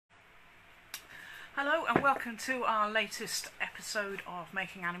Hello and welcome to our latest episode of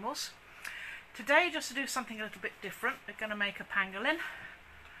Making Animals. Today, just to do something a little bit different, we're going to make a pangolin.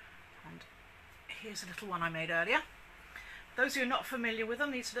 And here's a little one I made earlier. Those of you who are not familiar with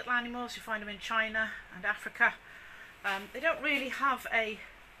them, these little animals, you find them in China and Africa. They don't really have a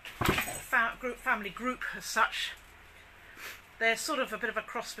family group as such. They're sort of a bit of a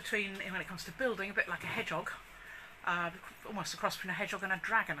cross between, when it comes to building, a bit like a hedgehog. Almost a cross between a hedgehog and a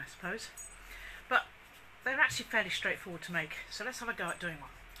dragon, I suppose. But they're actually fairly straightforward to make, so let's have a go at doing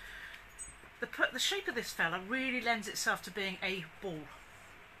one. The shape of this fella really lends itself to being a ball.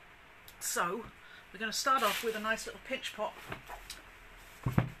 So we're going to start off with a nice little pinch pot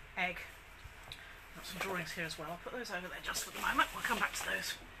egg. Got some drawings here as well. I'll put those over there just for the moment. We'll come back to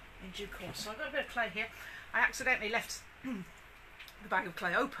those in due course. So I've got a bit of clay here. I accidentally left the bag of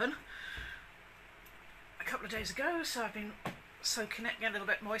clay open a couple of days ago, so I've been soaking it, getting a little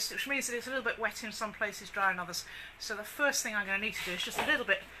bit moist, which means that it's a little bit wet in some places, dry in others. So the first thing I'm going to need to do is just a little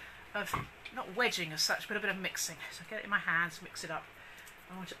bit of, not wedging as such, but a bit of mixing. So get it in my hands, mix it up.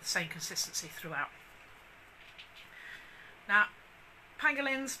 I want it the same consistency throughout. Now,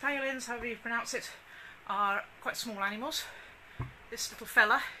 pangolins, however you pronounce it, are quite small animals. This little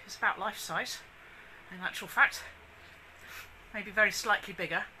fella is about life size, in actual fact. Maybe very slightly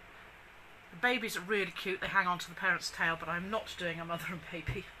bigger. The babies are really cute, they hang on to the parent's tail, but I'm not doing a mother and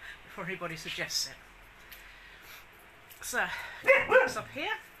baby before anybody suggests it. So, mix up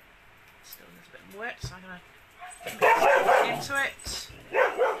here. Still a little bit wet, so I'm going to mix into it.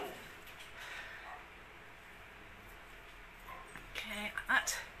 Okay, like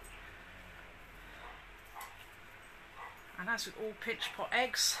that. And as with all pinch pot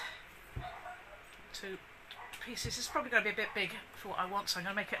eggs, 2 pieces. It's probably going to be a bit big for what I want, so I'm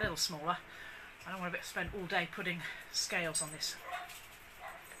going to make it a little smaller. I don't want to spend all day putting scales on this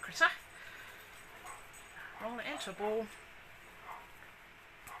critter. Roll it into a ball.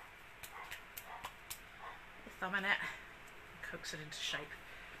 Put the thumb in it and coax it into shape.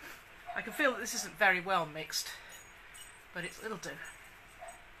 I can feel that this isn't very well mixed, but it'll do.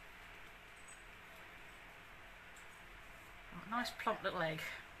 A nice plump little egg.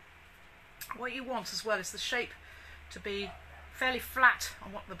 What you want as well is the shape to be fairly flat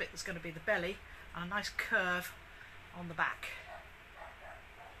on what the bit that's going to be the belly, and a nice curve on the back.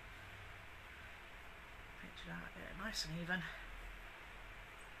 Pinch it out, get it nice and even.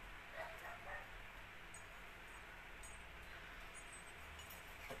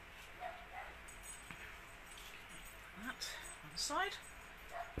 That one side,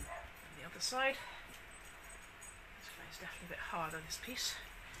 and the other side. This clay is definitely a bit harder, this piece.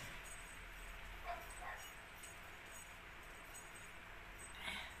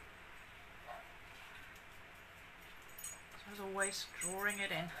 As always, drawing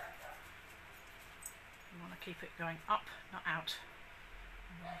it in. You want to keep it going up, not out.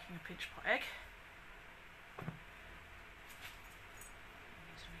 And making a pinch pot egg.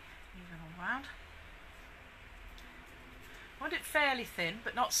 Needs to be even all round. I want it fairly thin,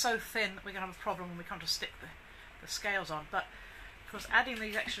 but not so thin that we're going to have a problem when we come to stick the scales on. But of course, adding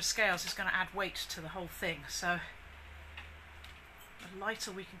these extra scales is going to add weight to the whole thing. So the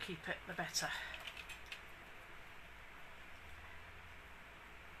lighter we can keep it, the better.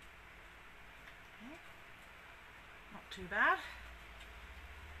 Too bad.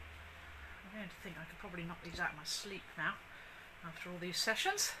 I'm going to think I could probably knock these out in my sleep now after all these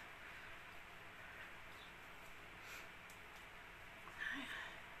sessions.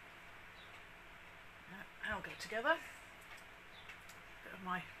 I'll go together. Bit of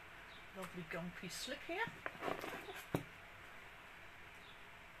my lovely gum piece slip here. All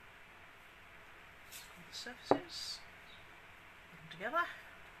the surfaces. Put them together.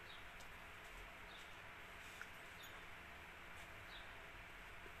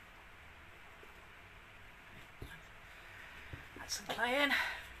 Some clay in,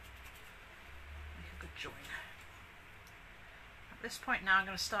 make a good join. At this point now I'm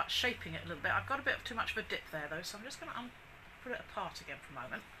going to start shaping it a little bit. I've got a bit of too much of a dip there though, so I'm just going to put it apart again for a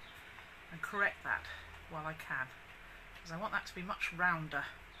moment and correct that while I can, because I want that to be much rounder,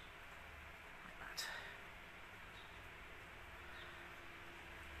 like that.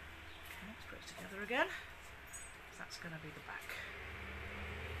 Okay, let's put it together again, because that's going to be the back.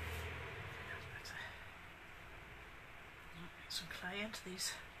 Some clay into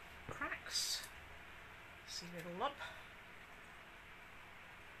these cracks, seal it all up.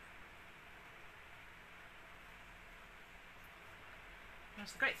 And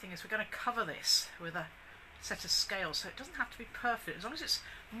the great thing is we're going to cover this with a set of scales, so it doesn't have to be perfect. As long as it's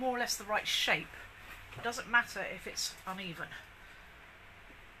more or less the right shape, it doesn't matter if it's uneven.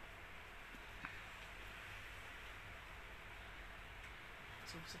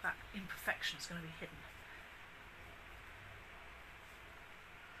 sort of that imperfection is going to be hidden.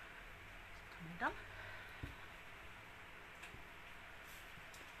 Done.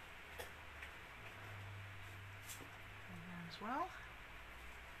 And then as well.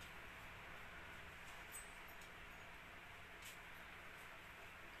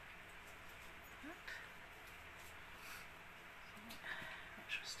 Make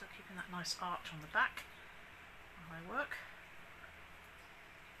sure I'm still keeping that nice arch on the back while I work.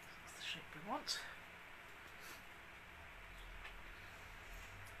 That's the shape we want.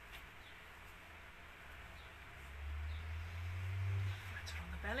 Flatter on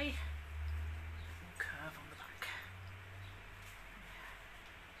the belly, a bit more curve on the back.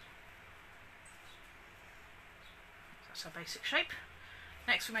 That's our basic shape.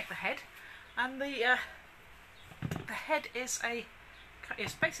 Next we make the head, and the head is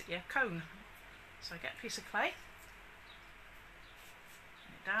basically a cone. So I get a piece of clay,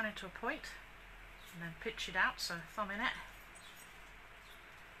 bring it down into a point, and then pitch it out, so thumb in it.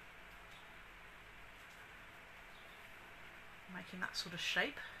 Making that sort of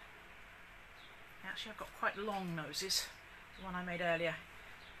shape. Actually, I've got quite long noses. The one I made earlier,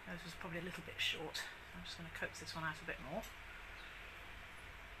 nose was probably a little bit short. I'm just going to coax this one out a bit more.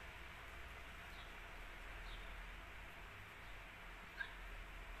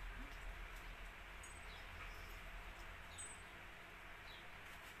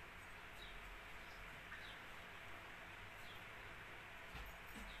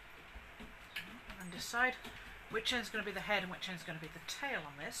 And decide which end's going to be the head and which end's going to be the tail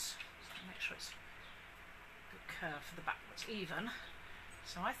on this. So make sure it's the curve for the backwards even.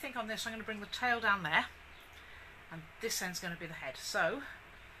 So I think on this I'm going to bring the tail down there, and this end's going to be the head. So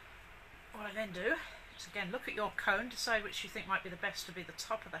what I then do is again look at your cone, decide which you think might be the best to be the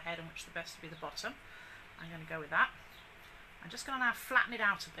top of the head and which the best to be the bottom. I'm going to go with that. I'm just going to now flatten it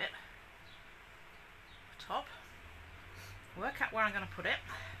out a bit. Top. Work out where I'm going to put it.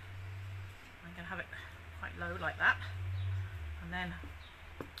 I'm going to have it quite low like that, and then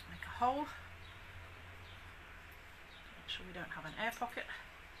make a hole. Make sure we don't have an air pocket.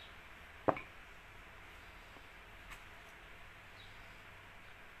 There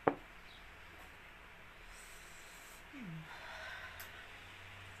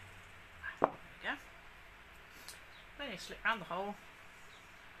we go. Then you slip round the hole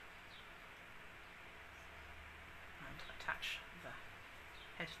and attach the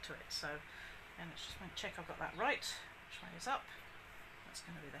head to it. So and let's just check I've got that right. Which way is up? That's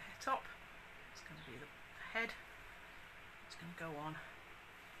going to be the head top. It's going to be the head. It's going to go on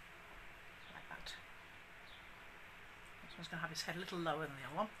like that. This one's going to have his head a little lower than the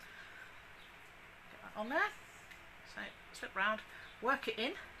other one. Get that on there. So slip round, work it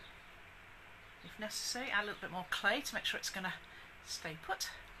in. If necessary, add a little bit more clay to make sure it's going to stay put.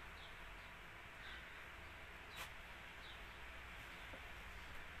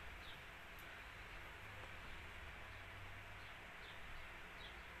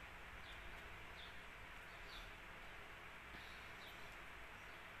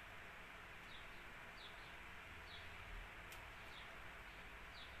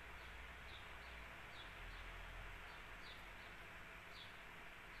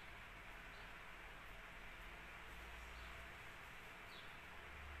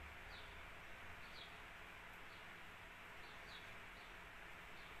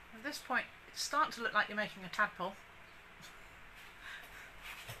 At this point, it's starting to look like you're making a tadpole.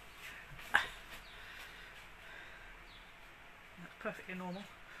 That's perfectly normal.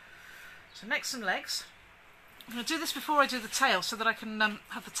 So next, some legs. I'm going to do this before I do the tail so that I can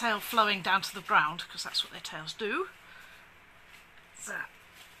have the tail flowing down to the ground, because that's what their tails do. So,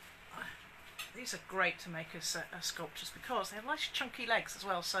 these are great to make as sculptures because they have nice chunky legs as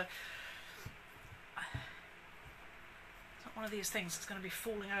well. So one of these things that's going to be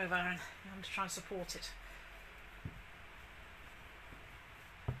falling over and you have to try and support it.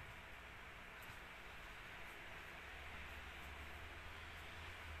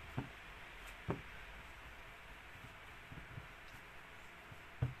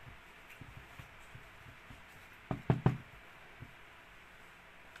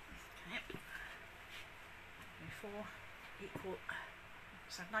 Okay. 4 equal,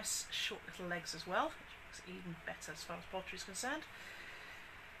 so nice short little legs as well. It's even better as far as pottery is concerned.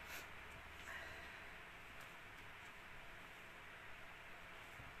 Okay,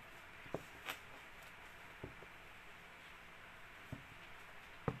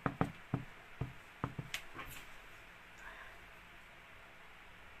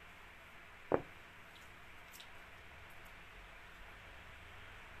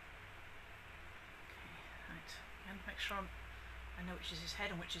 right. Again, make sure I know which is his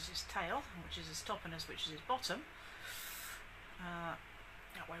head and which is his tail, and which is his top and which is his bottom.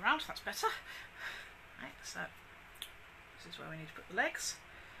 That way around, that's better. Right, so this is where we need to put the legs.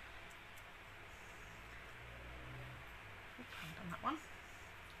 Oop, I haven't done that one.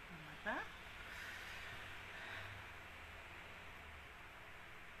 Like that.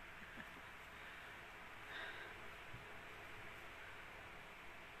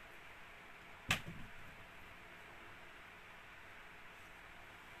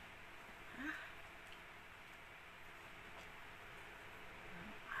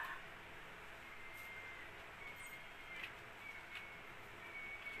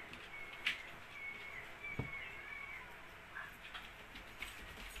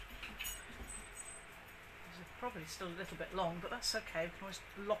 Probably still a little bit long, but that's okay. We can always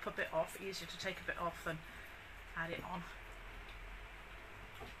lop a bit off. Easier to take a bit off than add it on.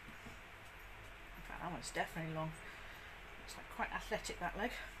 In fact, that one's definitely long. Looks like quite athletic, that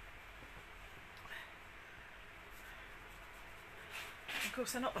leg. Of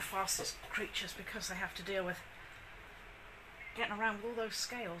course, they're not the fastest creatures because they have to deal with getting around with all those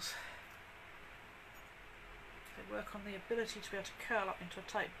scales. They work on the ability to be able to curl up into a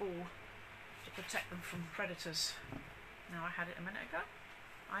tight ball to protect them from predators. Now, I had it a minute ago.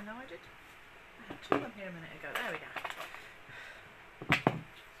 I know I did. I had two of them here a minute ago. There we go.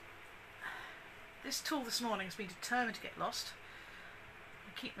 This tool this morning has been determined to get lost.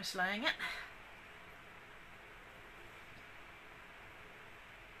 I keep mislaying it.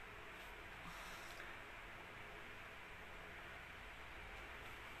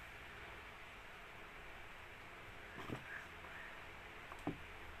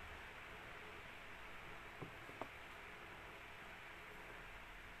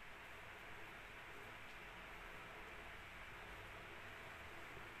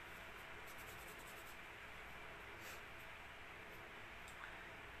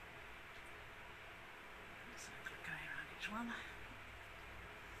 One.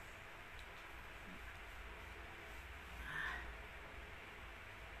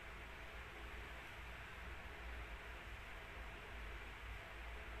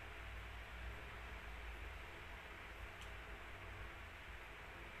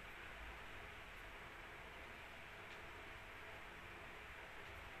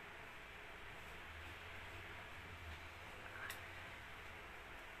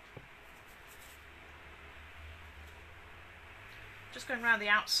 Just going around the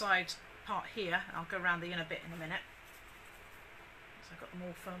outside part here, and I'll go around the inner bit in a minute. So I've got them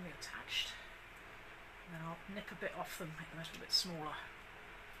all firmly attached. And then I'll nip a bit off them, make them a little bit smaller.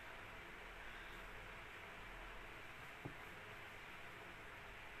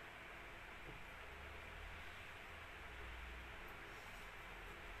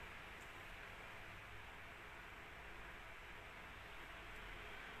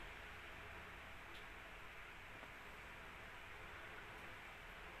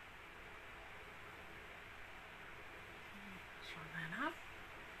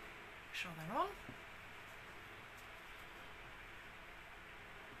 Sure they're on.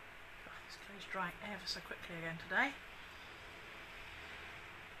 God, this clay's drying ever so quickly again today,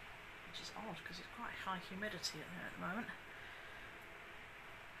 which is odd because it's quite high humidity at the moment.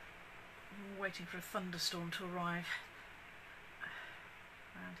 I'm waiting for a thunderstorm to arrive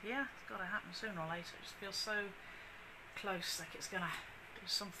around here. It's got to happen sooner or later. It just feels so close, like it's going to do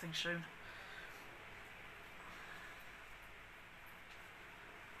something soon.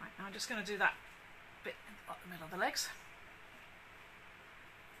 I'm just going to do that bit in the middle of the legs.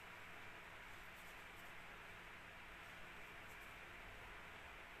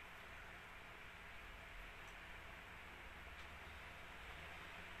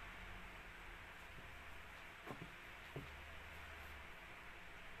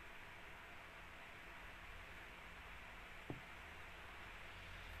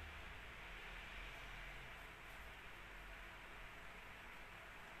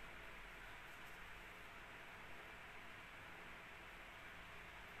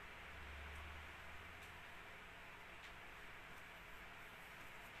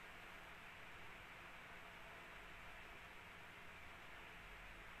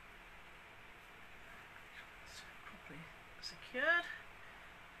 Secured.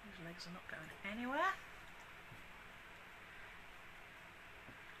 These legs are not going anywhere.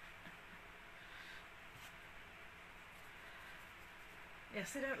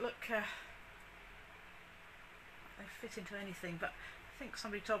 Yes, they don't look they fit into anything, but I think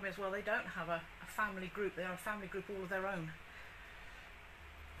somebody told me as well they don't have a family group. They are a family group all of their own.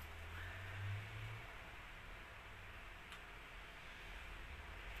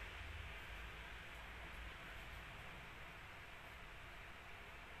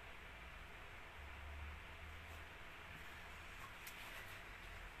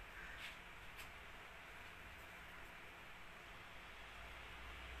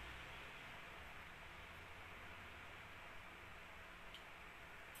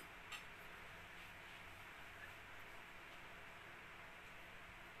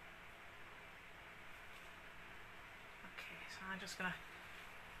 just going to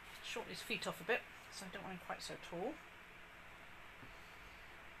shorten his feet off a bit, so I don't want him quite so tall.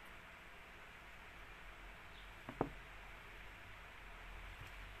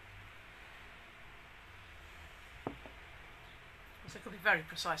 So I could be very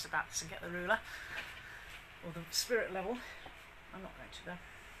precise about this and get the ruler or the spirit level. I'm not going to though.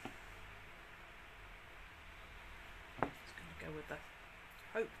 Just going to go with the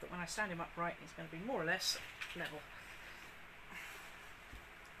hope that when I stand him upright he's going to be more or less level.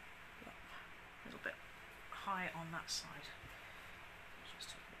 A little bit high on that side.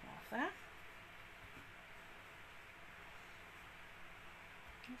 Just take a bit more off there.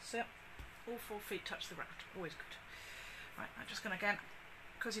 That's it. All 4 feet touch the ground. Always good. Right, I'm just going to, again,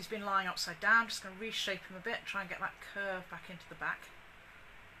 because he's been lying upside down, just going to reshape him a bit, try and get that curve back into the back.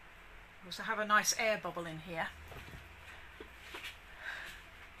 We also have a nice air bubble in here.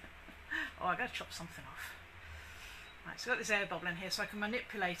 Oh, I've got to chop something off. Right, so I've got this air bubble in here, so I can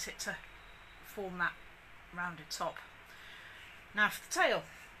manipulate it to form that rounded top. Now for the tail,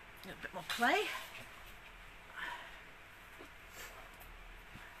 a little bit more clay.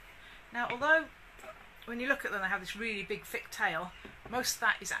 Now, although when you look at them they have this really big thick tail, most of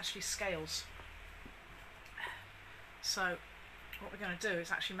that is actually scales. So what we're going to do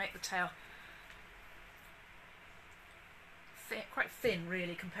is actually make the tail quite thin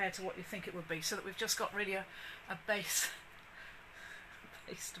really compared to what you think it would be, so that we've just got really a base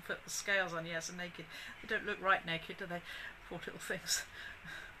to put the scales on. Yes, and naked. They don't look right naked, do they? Poor little things.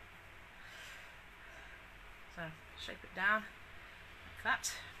 So shape it down like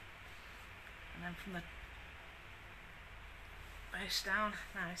that, and then from the base down.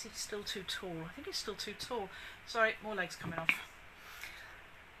 Now, is he still too tall? I think he's still too tall. Sorry, more legs coming off.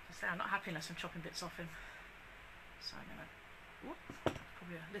 I'm not happy unless I'm chopping bits off him. So I'm going to,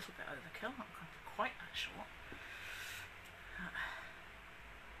 probably a little bit overkill, not quite that short.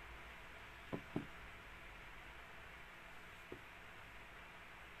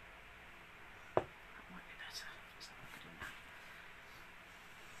 That might be better. Let's have a look at him now.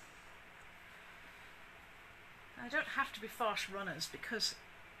 Now, they don't have to be fast runners because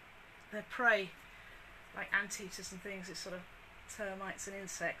their prey, like anteaters and things, is sort of termites and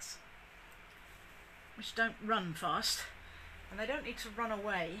insects, which don't run fast, and they don't need to run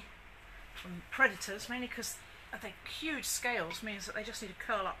away from predators, mainly because I think huge scales means that they just need to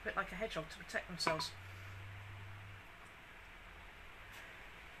curl up a bit like a hedgehog to protect themselves.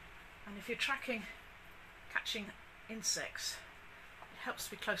 And if you're catching insects, it helps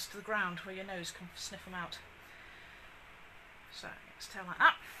to be close to the ground where your nose can sniff them out. So let's tail like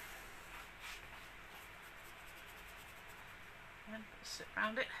that. And sit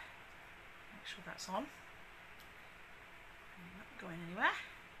round it, make sure that's on, not going anywhere.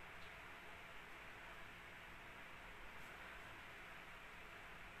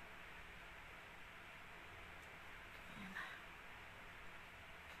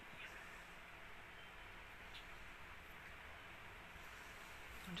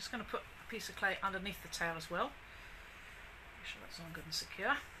 I'm just going to put a piece of clay underneath the tail as well, make sure that's all good and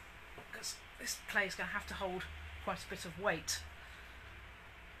secure, because this clay is going to have to hold quite a bit of weight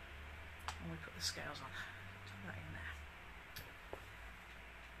when we put the scales on. Put that in there.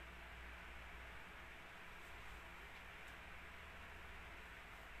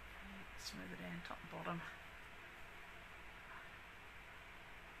 Smooth it in, top and bottom.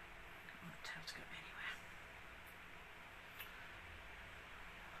 Don't want the tail to go anywhere.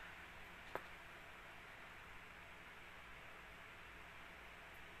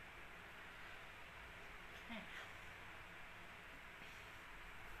 Okay.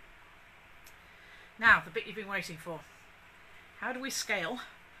 Now, the bit you've been waiting for. How do we scale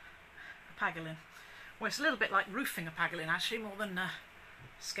a pangolin? Well, it's a little bit like roofing a pangolin actually, more than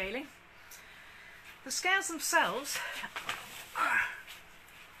scaling. The scales themselves,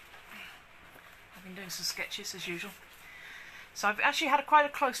 I've been doing some sketches as usual, so I've actually had quite a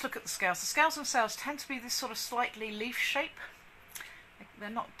close look at the scales. The scales themselves tend to be this sort of slightly leaf shape.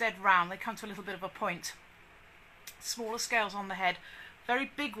 They're not dead round, they come to a little bit of a point. Smaller scales on the head, very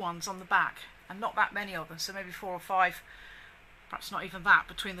big ones on the back, and not that many of them, so maybe 4 or 5, perhaps not even that,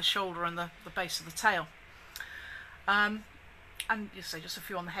 between the shoulder and the base of the tail. And you say just a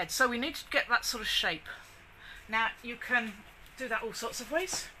few on the head. So we need to get that sort of shape. Now you can do that all sorts of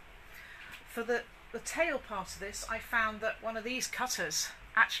ways. For the tail part of this, I found that one of these cutters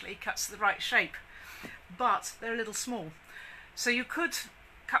actually cuts the right shape, but they're a little small. So you could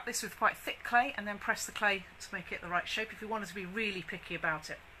cut this with quite thick clay and then press the clay to make it the right shape if you wanted to be really picky about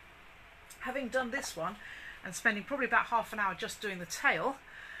it. Having done this one and spending probably about half an hour just doing the tail,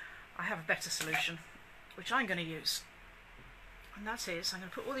 I have a better solution, which I'm going to use. And that is, I'm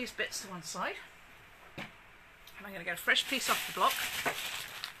going to put all these bits to one side, and I'm going to get a fresh piece off the block,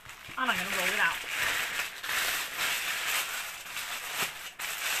 and I'm going to roll it out.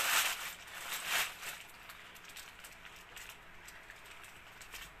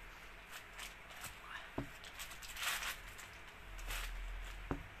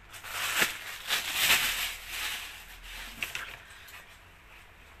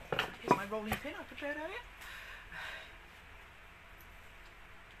 Here's my rolling pin I prepared earlier.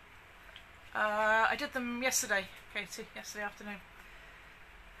 I did them yesterday, Katie, yesterday afternoon.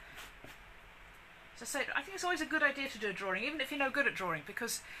 As I said, I think it's always a good idea to do a drawing, even if you're no good at drawing,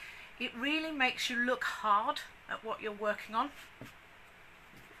 because it really makes you look hard at what you're working on.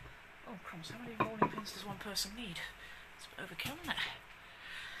 Oh crumbs, how many rolling pins does one person need? It's a bit overkill, isn't it?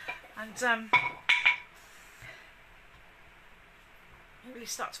 And you really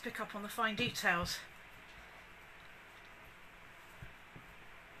start to pick up on the fine details.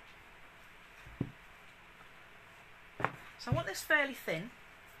 So I want this fairly thin,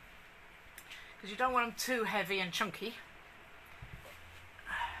 because you don't want them too heavy and chunky.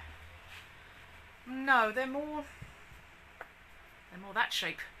 No, they're more that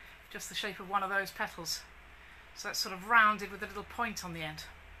shape, just the shape of one of those petals. So that's sort of rounded with a little point on the end.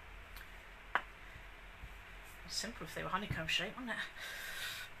 It's simple if they were honeycomb shape, wouldn't it?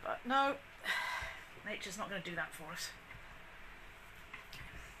 But no, nature's not going to do that for us.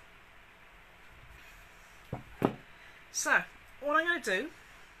 So, what I'm going to do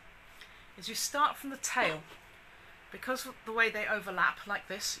is you start from the tail. Because of the way they overlap like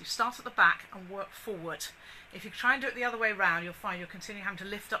this, you start at the back and work forward. If you try and do it the other way round, you'll find you'll continue having to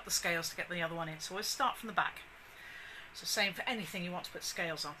lift up the scales to get the other one in. So always start from the back. It's the same for anything you want to put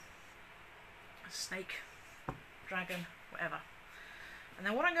scales on. A snake, dragon, whatever. And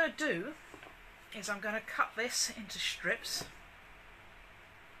then what I'm going to do is I'm going to cut this into strips.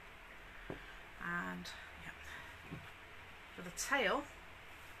 And for the tail,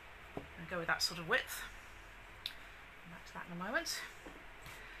 I'm going to go with that sort of width. Come back to that in a moment.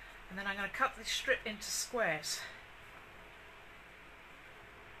 And then I'm going to cut this strip into squares.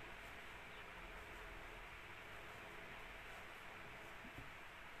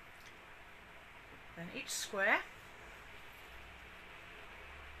 Then each square,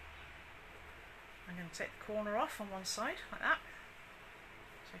 I'm going to take the corner off on one side, like that.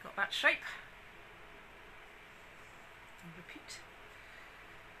 So I've got that shape. And repeat.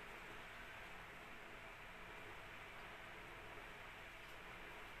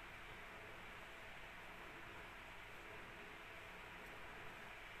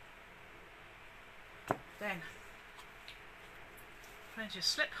 Then plenty of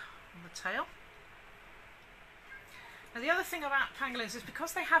slip on the tail. Now the other thing about pangolins is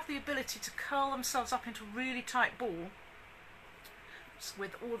because they have the ability to curl themselves up into a really tight ball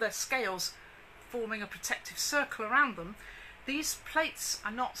with all their scales forming a protective circle around them, these plates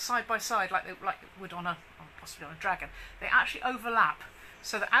are not side by side like it would on possibly on a dragon. They actually overlap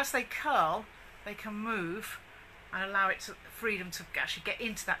so that as they curl they can move and allow it to freedom to actually get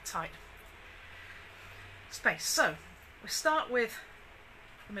into that tight space. So we start with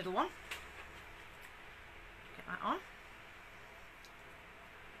the middle one, get that on,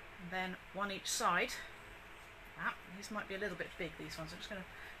 and then one each side. That. These might be a little bit big, these ones. I'm just going to,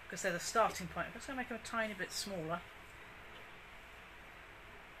 because they're the starting point, I'm just going to make them a tiny bit smaller.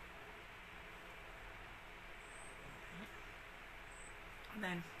 And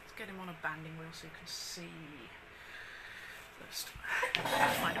then let's get him on a banding wheel so you can see. First,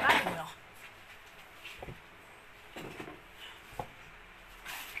 find a banding wheel.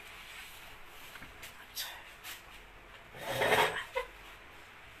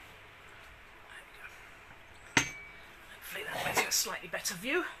 Hopefully that gives you a slightly better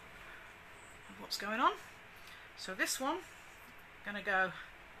view of what's going on. So this one, I'm going to go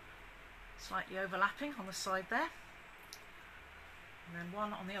slightly overlapping on the side there, and then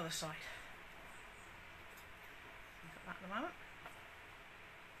one on the other side. Look at that at the moment.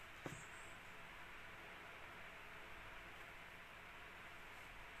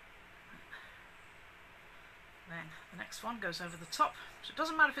 Then the next one goes over the top. So it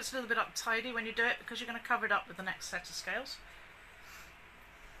doesn't matter if it's a little bit untidy when you do it, because you're going to cover it up with the next set of scales.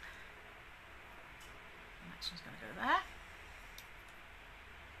 The next one's going to go there.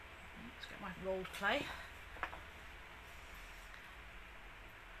 Let's get my rolled clay.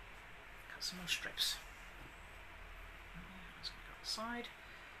 Cut some more strips. That's going to go on the side.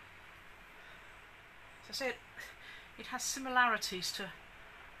 So I say it has similarities to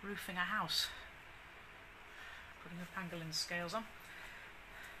roofing a house. Putting the pangolin scales on.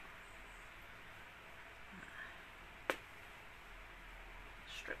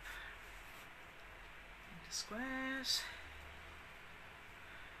 strip into squares.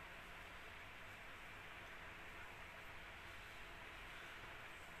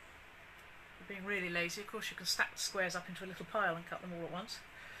 Being really lazy, of course you can stack the squares up into a little pile and cut them all at once.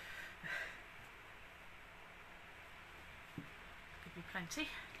 Give you plenty.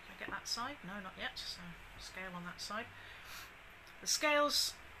 Did I get that side? No, not yet. So scale on that side. The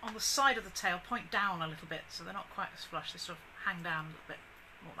scales on the side of the tail point down a little bit, so they're not quite as flush. They sort of hang down a little bit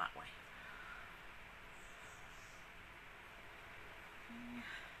more that way. Okay.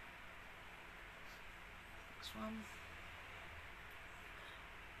 Next one.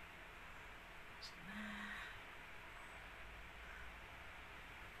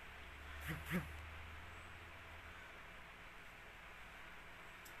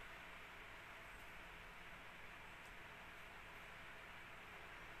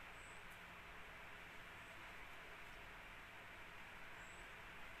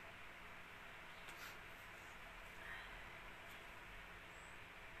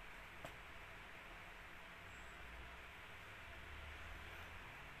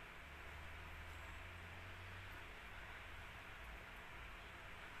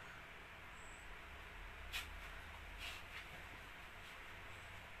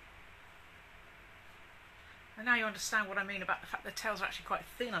 And now you understand what I mean about the fact the tails are actually quite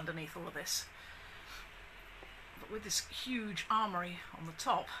thin underneath all of this. But with this huge armoury on the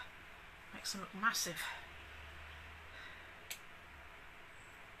top, it makes them look massive.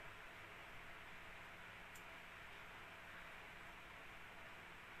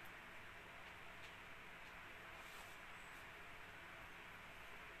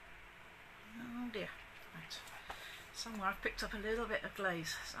 Oh dear. Right. Somewhere I've picked up a little bit of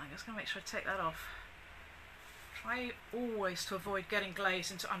glaze, so I'm just going to make sure I take that off. Try always to avoid getting glaze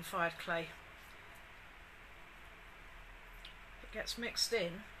into unfired clay. If it gets mixed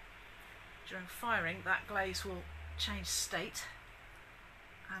in during firing, that glaze will change state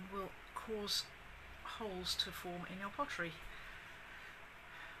and will cause holes to form in your pottery,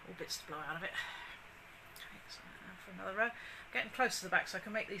 or bits to blow out of it. Okay, so now for another row. Getting close to the back so I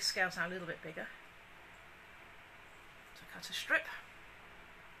can make these scales now a little bit bigger. So cut a strip.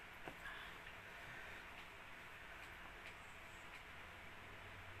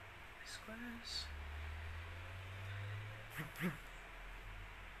 Squares.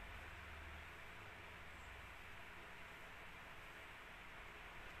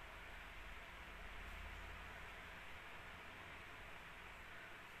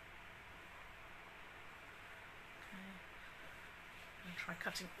 And try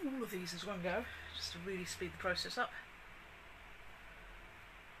cutting all of these as one go, just to really speed the process up.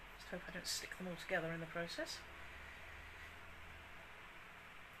 Just hope I don't stick them all together in the process.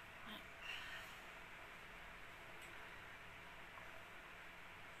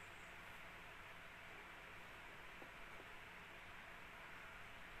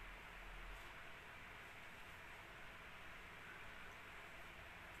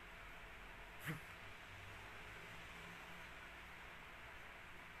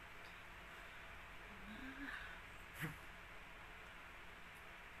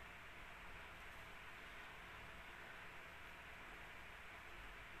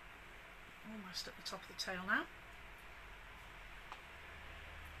 Almost at the top of the tail now.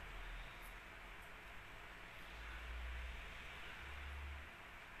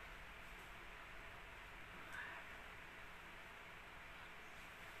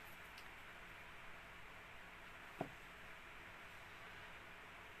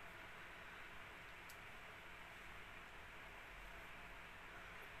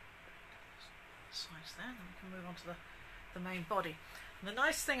 Sides there, then we can move on to the main body. And the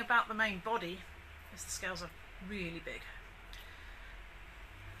nice thing about the main body is the scales are really big,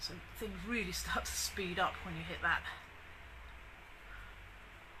 so things really start to speed up when you hit that.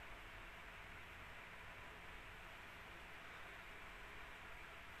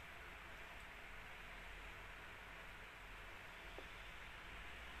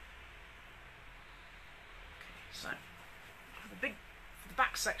 Okay, so for the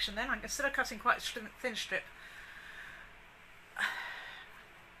back section then, instead of cutting quite a thin strip,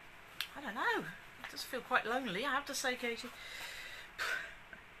 I don't know, it does feel quite lonely, I have to say, Katie.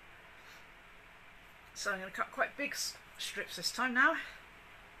 So I'm going to cut quite big strips this time now.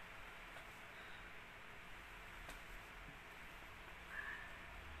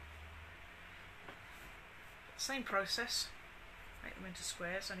 Same process, make them into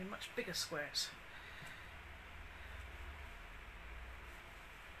squares, only much bigger squares.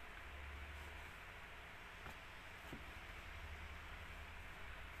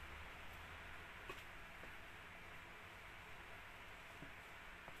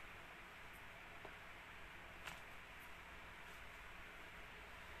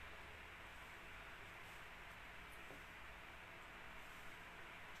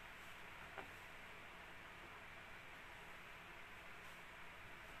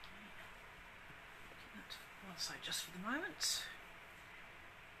 side just for the moment.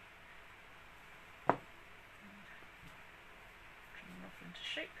 Trim them off into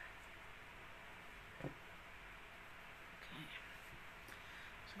shape. Okay.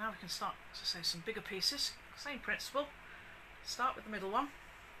 So now we can start, as I say, some bigger pieces. Same principle. Start with the middle one.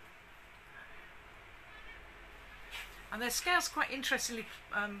 And their scales quite interestingly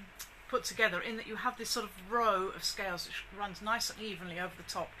put together in that you have this sort of row of scales which runs nice and evenly over the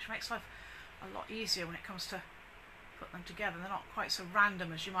top, which makes life a lot easier when it comes to put them together. They're not quite so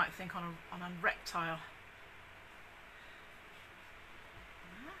random as you might think on a reptile.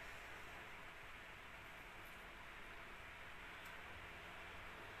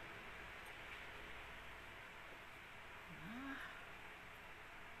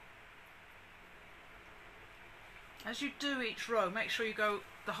 As you do each row, make sure you go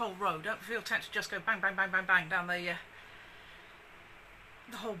the whole row. Don't feel tempted to just go bang, bang, bang, bang, bang down the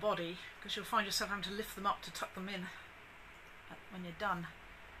whole body, because you'll find yourself having to lift them up to tuck them in when you're done.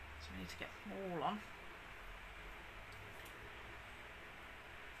 So we need to get them all on.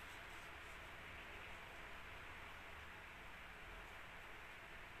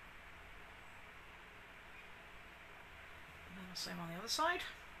 And then the same on the other side.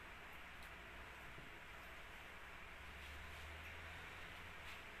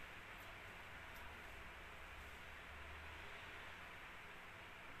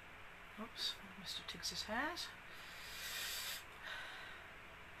 Oops, Mr. Tiggs's hairs.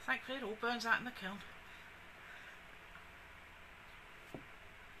 Thankfully it all burns out in the kiln.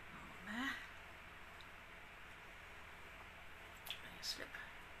 There. Let it slip.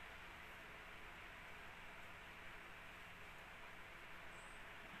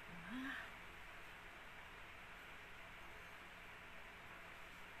 There.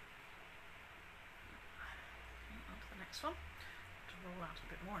 On to the next one. To roll out a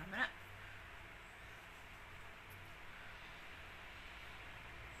bit more in a minute.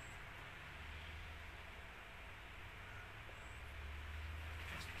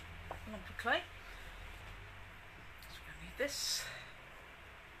 Lump of clay. So we're going to need this.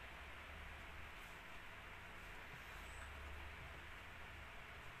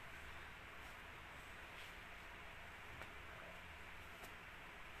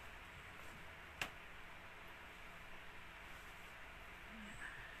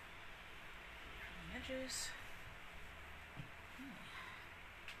 From the edges.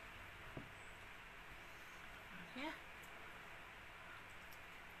 Right here.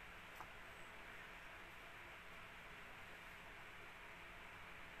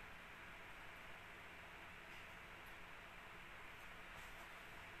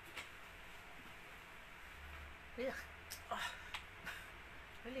 Ugh. Oh.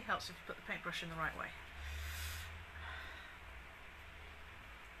 Really helps if you put the paintbrush in the right way.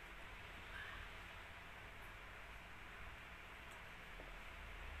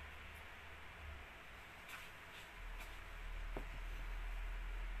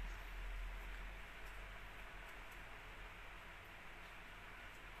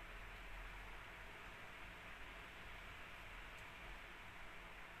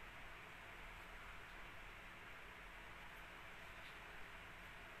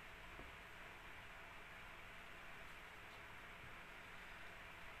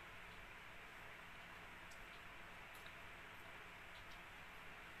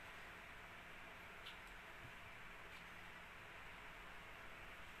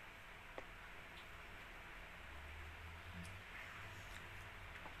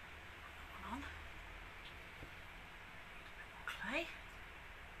 Clay.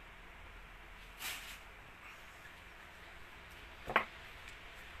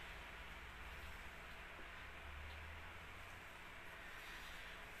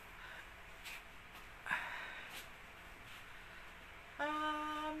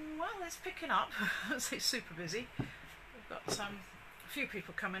 Well, it's picking up. It's super busy. We've got a few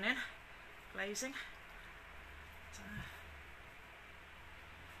people coming in, glazing.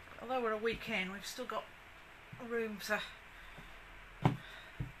 Although we're a week in, we've still got room to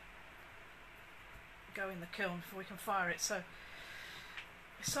go in the kiln before we can fire it. So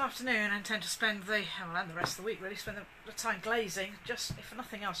this afternoon I intend to spend and the rest of the week really, spend the time glazing, just if for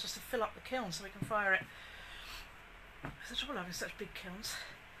nothing else, just to fill up the kiln so we can fire it. It's the trouble having such big kilns.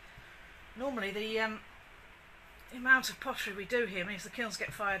 Normally the amount of pottery we do here means the kilns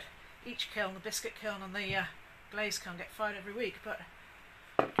get fired, each kiln, the biscuit kiln and the glaze kiln, get fired every week, but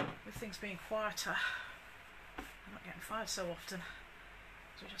with things being quieter, I'm not getting fired so often,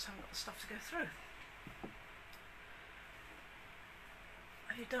 so we just haven't got the stuff to go through.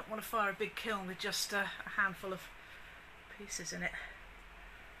 And you don't want to fire a big kiln with just a handful of pieces in it.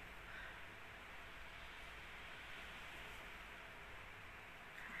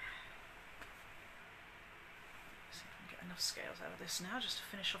 enough scales out of this now just to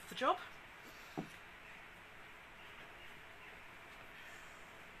finish off the job.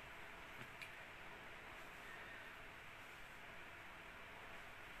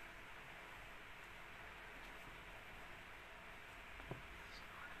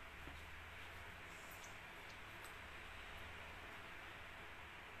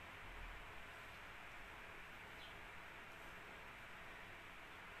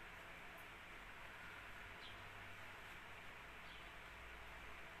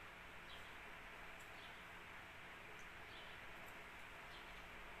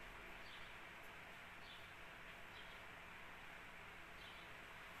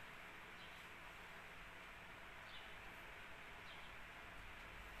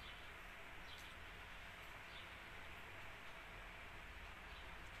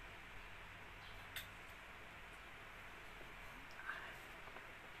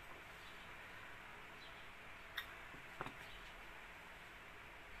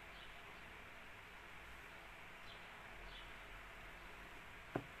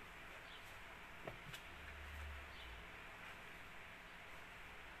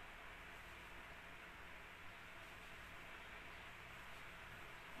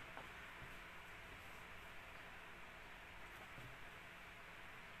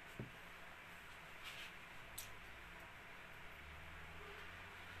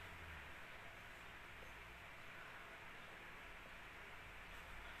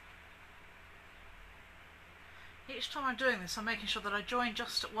 Each time I'm doing this, I'm making sure that I join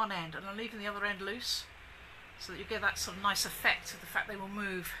just at one end and I'm leaving the other end loose so that you get that sort of nice effect of the fact they will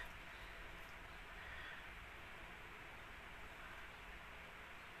move.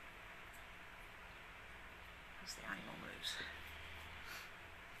 As the animal moves.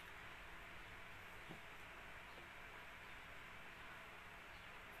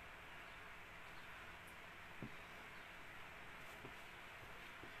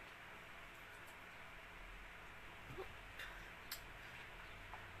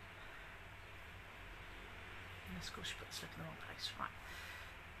 Of course, you put the slip in the wrong place, right?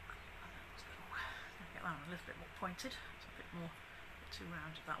 Let's get that one a little bit more pointed. It's a bit too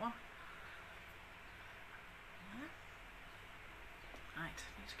rounded, that one. Right,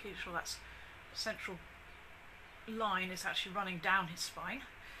 need to keep sure that central line is actually running down his spine,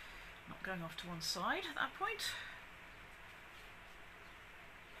 not going off to one side at that point.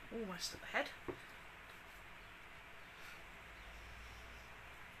 Almost at the head.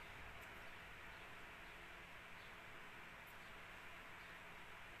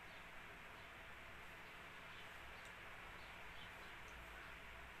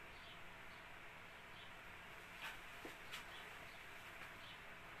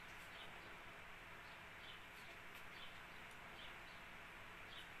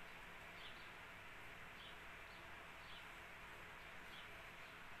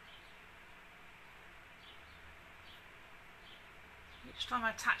 Each time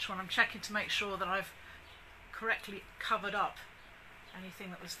I attach one, I'm checking to make sure that I've correctly covered up anything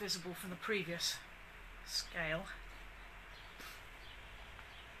that was visible from the previous scale.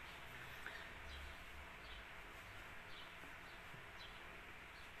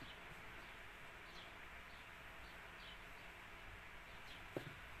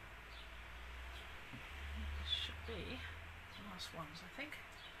 This should be the last ones, I think.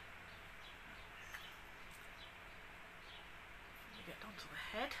 Get down to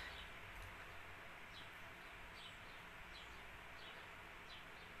the head.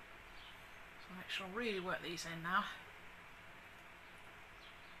 So make sure I really work these in now.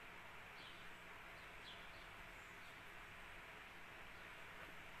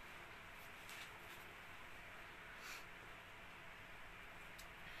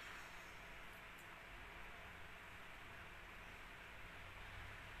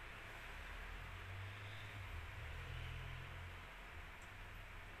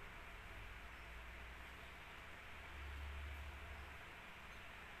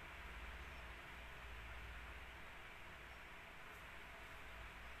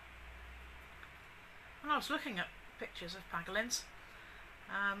 When I was looking at pictures of pangolins,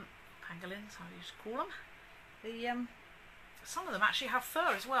 pangolins, how you used to call them, some of them actually have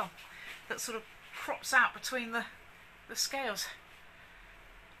fur as well that sort of crops out between the scales.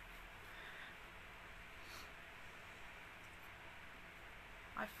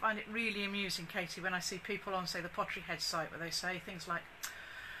 I find it really amusing, Katie, when I see people on, say, the Pottery Head site where they say things like,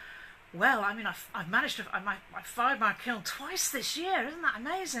 well, I mean, I've managed to, I fired my kiln twice this year, isn't that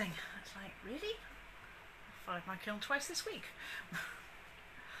amazing? It's like, really? I fired my kiln twice this week.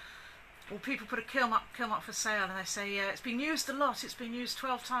 Or people put a kiln up for sale and they say, it's been used a lot, it's been used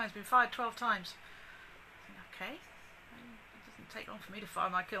 12 times, been fired 12 times. I think, okay, take long for me to fire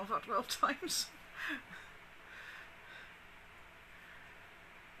my kiln for 12 times.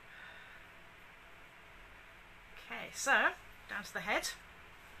 Okay, so down to the head.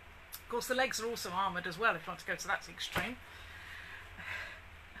 Of course the legs are also armoured as well if you want to go to that extreme.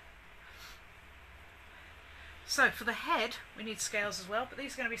 So for the head we need scales as well, but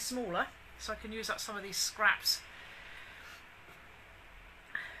these are going to be smaller, so I can use up some of these scraps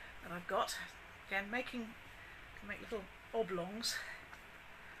that I've got. Again, can make little oblongs,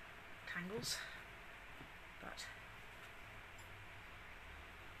 tangles, but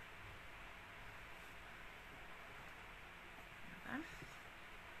there.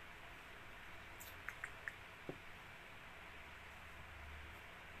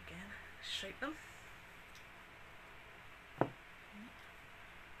 Again, shape them.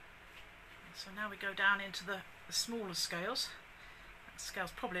 So now we go down into the smaller scales. That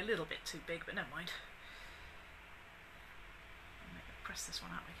scale's probably a little bit too big, but never mind. Press this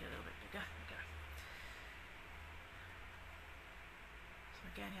one out, make it a little bit bigger. There we go. So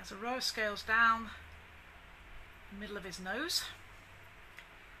again, he has a row of scales down the middle of his nose.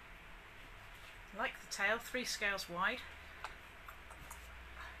 Like the tail, 3 scales wide.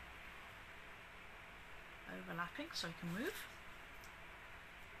 Overlapping so he can move.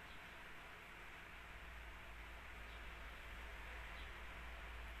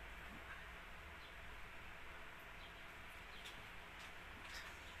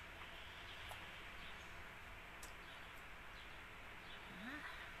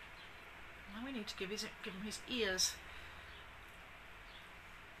 We need to give him his ears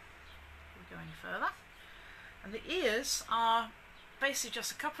before we go any further. And the ears are basically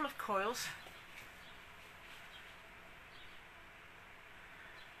just a couple of coils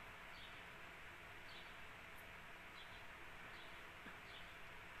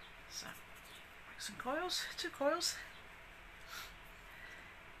so make some coils, 2 coils.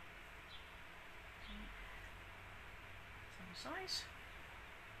 Same size.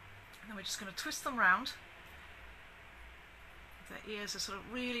 And then we're just going to twist them round. Their ears are sort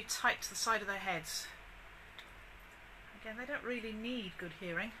of really tight to the side of their heads. Again, they don't really need good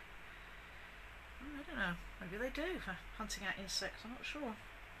hearing. I don't know, maybe they do for hunting out insects, I'm not sure.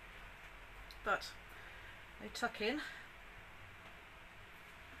 But they tuck in. And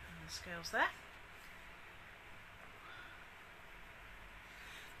the scales there.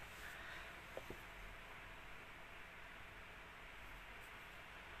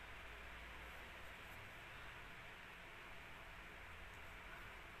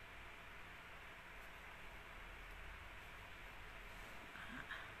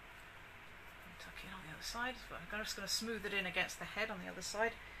 Side, but I'm just going to smooth it in against the head on the other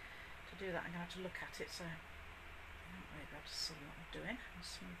side. To do that I'm going to have to look at it so I don't really be able to see what I'm doing. I'll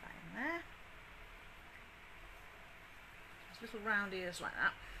smooth that in there. There's little round ears like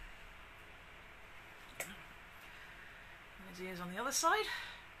that. And his ears on the other side.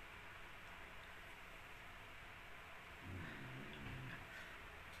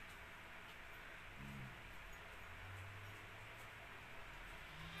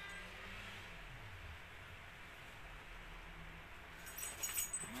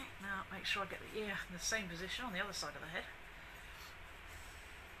 Make sure I get the ear in the same position on the other side of the head.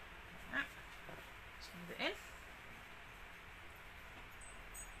 Like that. Smooth it in.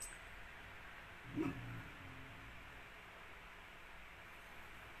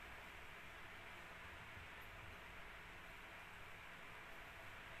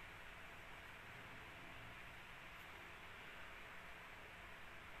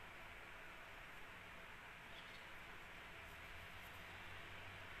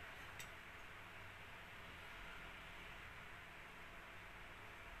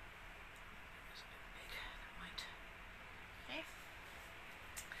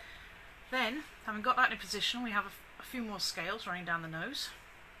 Then, having got that in position, we have a few more scales running down the nose.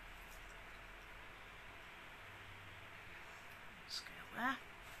 Scale there.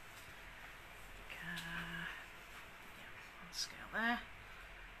 One scale there.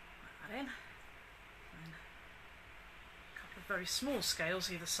 Put that in. And a couple of very small scales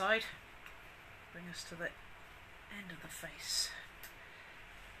either side. Bring us to the end of the face.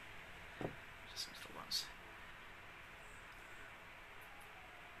 Just little ones.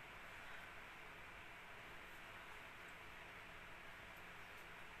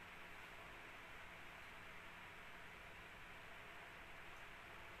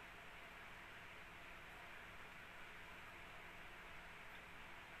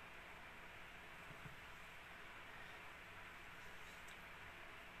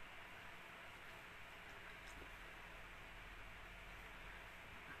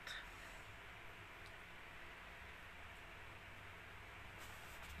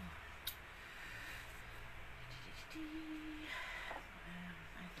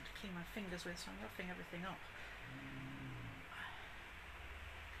 clean my fingers with, so I'm roughing everything up.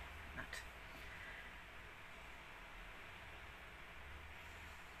 That.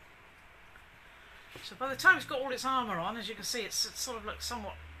 So by the time it's got all its armour on, as you can see, it sort of looks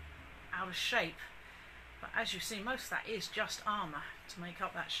somewhat out of shape. But as you see, most of that is just armour to make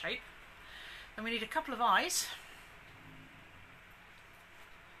up that shape. Then we need a couple of eyes.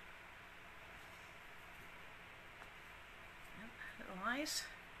 Yep, little eyes.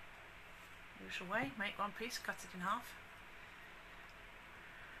 Usual way, make one piece, cut it in half.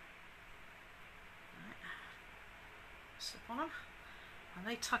 Right. Slip on them. And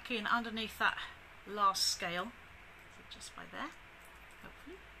they tuck in underneath that last scale. So just by there,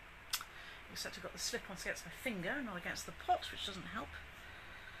 hopefully. Except I've got the slip on against my finger, not against the pot, which doesn't help.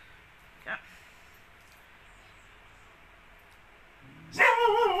 Go.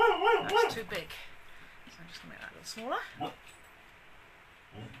 That's too big. So I'm just going to make that a little smaller.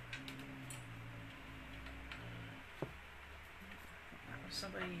 That was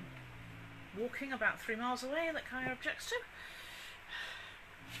somebody walking about 3 miles away that Kaya objects to.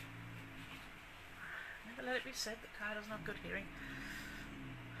 Never let it be said that Kaya doesn't have good hearing.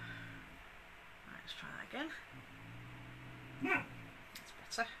 Let's try that again. That's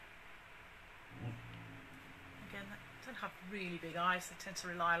better. Again, they don't have really big eyes. They tend to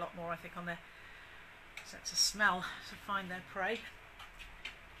rely a lot more, I think, on their sense of smell to find their prey,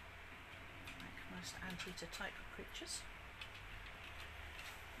 like most anteater type creatures.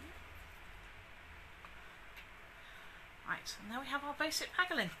 Right, and now we have our basic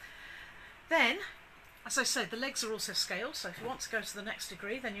pangolin. Then, as I said, the legs are also scaled, so if you want to go to the next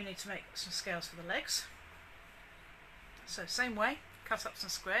degree, then you need to make some scales for the legs. So same way, cut up some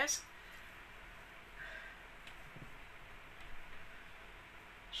squares,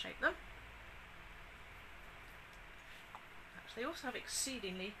 shape them. Actually, they also have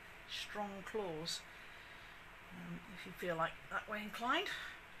exceedingly strong claws, if you feel like that way inclined.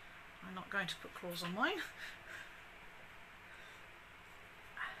 I'm not going to put claws on mine.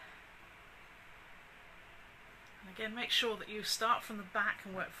 Again, make sure that you start from the back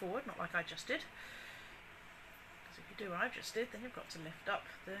and work forward, not like I just did. Because if you do what I just did, then you've got to lift up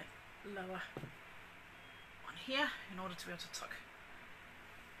the lower one here in order to be able to tuck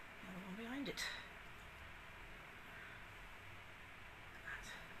the other one behind it.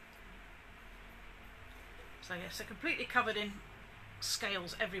 So yes, they're completely covered in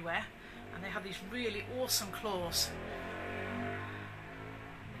scales everywhere, and they have these really awesome claws.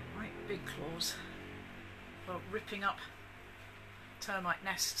 Right, big claws. For ripping up termite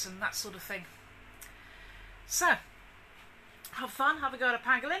nests and that sort of thing. So, have fun, have a go at a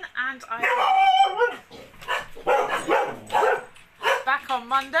pangolin, and I back on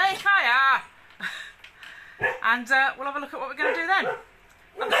Monday. Hiya! And we'll have a look at what we're going to do then.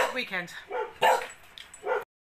 Have a good weekend.